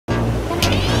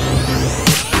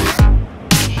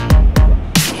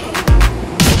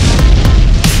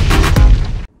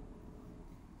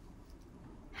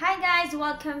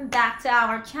welcome back to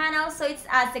our channel. So it's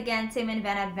us again, Tim and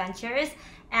Vena Adventures,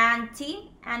 and Tim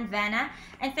and Vena,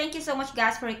 and thank you so much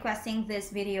guys for requesting this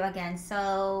video again.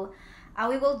 So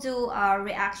we will do a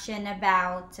reaction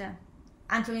about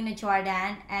Angelina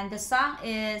Jordan, and the song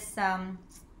is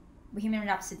Bohemian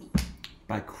Rhapsody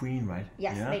by Queen, right?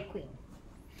 Yes, yeah. by Queen.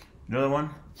 Another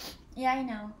one? Yeah, I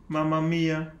know. Mamma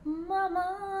Mia.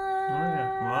 Mama. Oh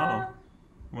yeah. Wow.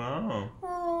 Wow.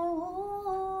 Oh.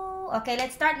 Okay,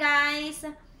 let's start, guys.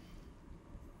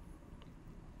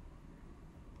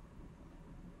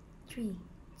 3,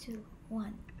 2,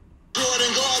 1.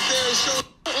 Jordan, go out there and show.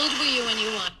 How old were you when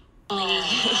you won? Oh, really?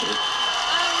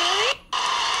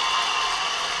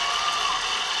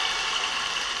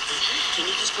 Can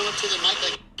you just go up to the mic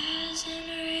like?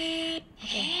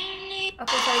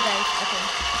 Okay, sorry guys. Okay.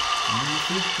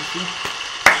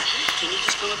 Can you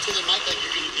just go up to the mic like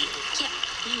you're gonna be?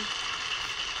 Yeah.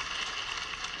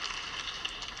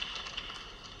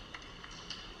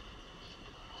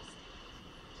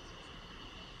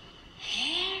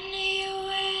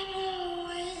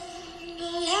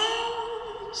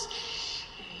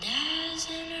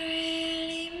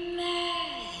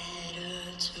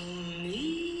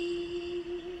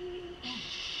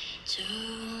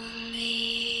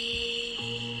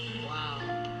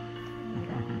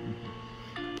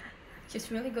 She's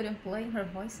really good in playing her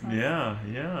voice. Huh? Yeah,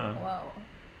 yeah. Wow.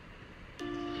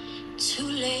 Too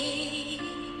late.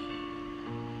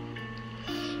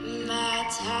 My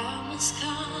time has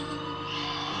come.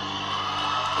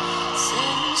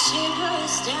 Send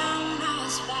shivers down my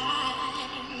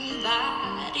spine.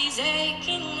 Body's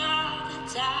aching all the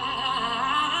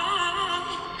time.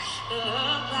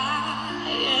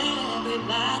 Goodbye,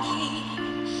 everybody.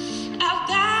 I've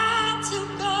got to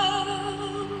go.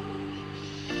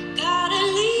 Gotta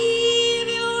leave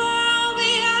you all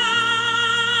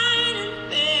behind and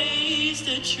face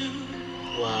the truth.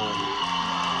 Wow.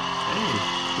 Hey,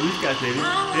 who are these guys, lady?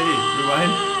 Hey,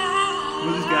 rewind. Who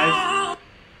are these guys?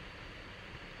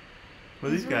 Who are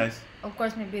these guys? Of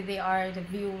course, maybe they are the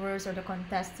viewers or the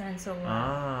contestants or what.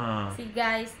 Ah. See,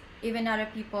 guys, even other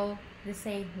people, they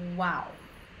say, wow.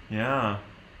 Yeah.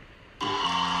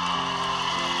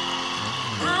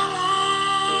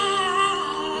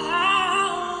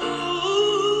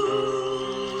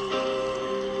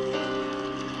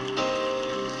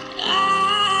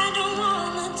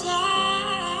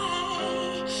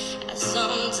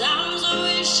 Sometimes I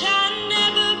wish I'd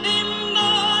never been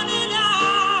born at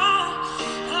all.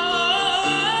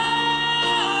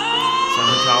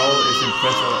 Simon Cowell is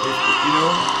impressive. You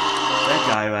know that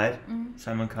guy, right?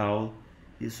 Simon Cowell.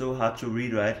 He's so hard to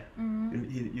read, right?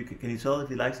 Can you tell if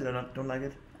he likes it or not? Don't like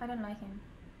it? I don't like him.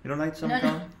 You don't like Simon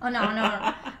Cowell? Oh no.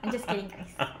 I'm just kidding,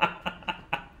 guys.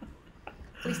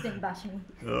 Please don't bash me.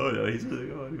 Oh yeah, he's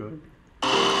really good.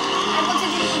 I'm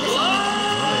considering the song.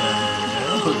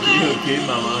 Okay,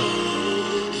 mama.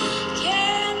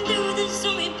 Can't do this to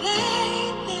me,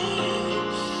 baby.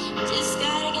 Just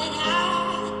gotta get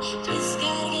out. Just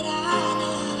gotta get out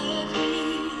of here.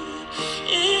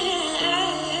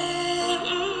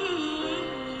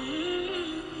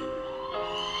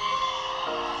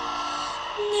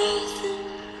 Nothing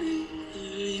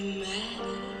really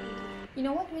matters. You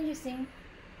know what, when you sing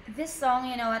this song,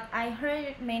 you know what, I heard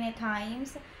it many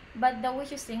times, but the way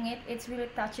you sing it, it really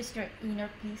touches your inner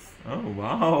peace. Oh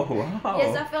wow, wow.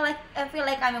 Yes, I feel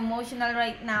like I'm emotional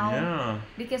right now. Yeah.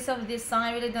 Because of this song.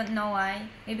 I really don't know why.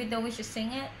 Maybe the way you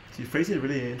sing it. She phrased it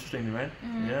really interesting, right?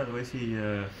 Yeah, the way she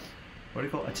what do you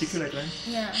call it? Articulate, right?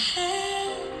 Yeah.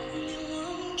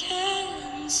 Anyone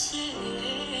can say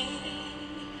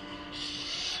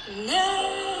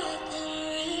nothing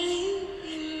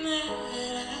really matters.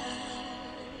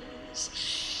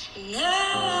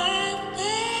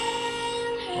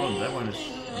 Oh, that one is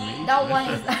amazing. That one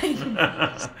is like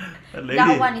That lady.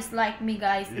 that one is like me,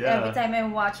 guys. Yeah. Every time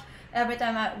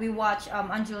we watch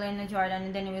Angelina Jordan,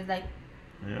 and then it was like,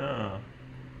 Yeah.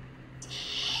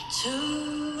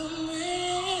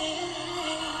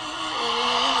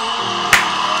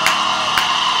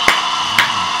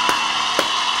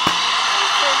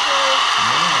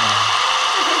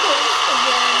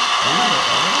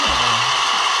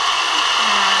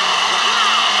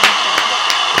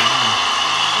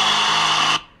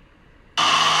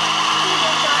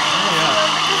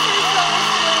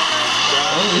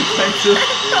 Strange.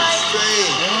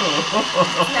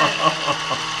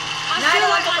 I feel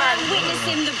like I'm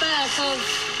witnessing the birth of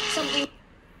something.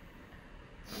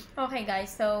 okay,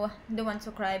 guys. So I don't want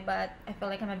to cry, but I feel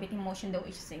like I'm a bit emotional the way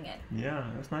you sing it. Yeah,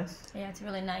 that's nice. Yeah, it's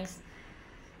really nice.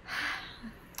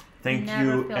 Thank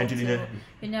you, Angelina.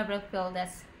 You never feel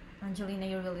that, Angelina.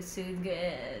 You're really so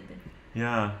good.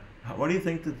 Yeah, What do you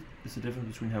think that is the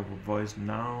difference between her voice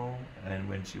now and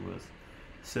when she was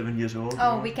 7 years old?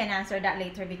 Oh, we can answer that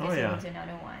later because yeah. there's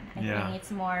another one. I Yeah. think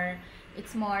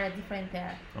it's more different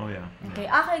there. Oh yeah. Okay,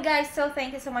 Yeah. okay guys, so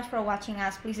thank you so much for watching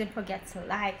us. Please don't forget to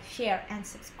like, share, and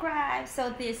subscribe.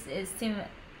 So this is Tim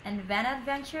and Vena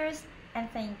Adventures, and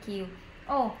thank you.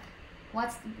 Oh,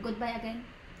 what's goodbye again?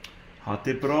 Ha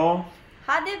det bra.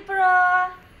 Ha det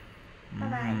bra! Bye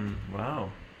bye. Wow.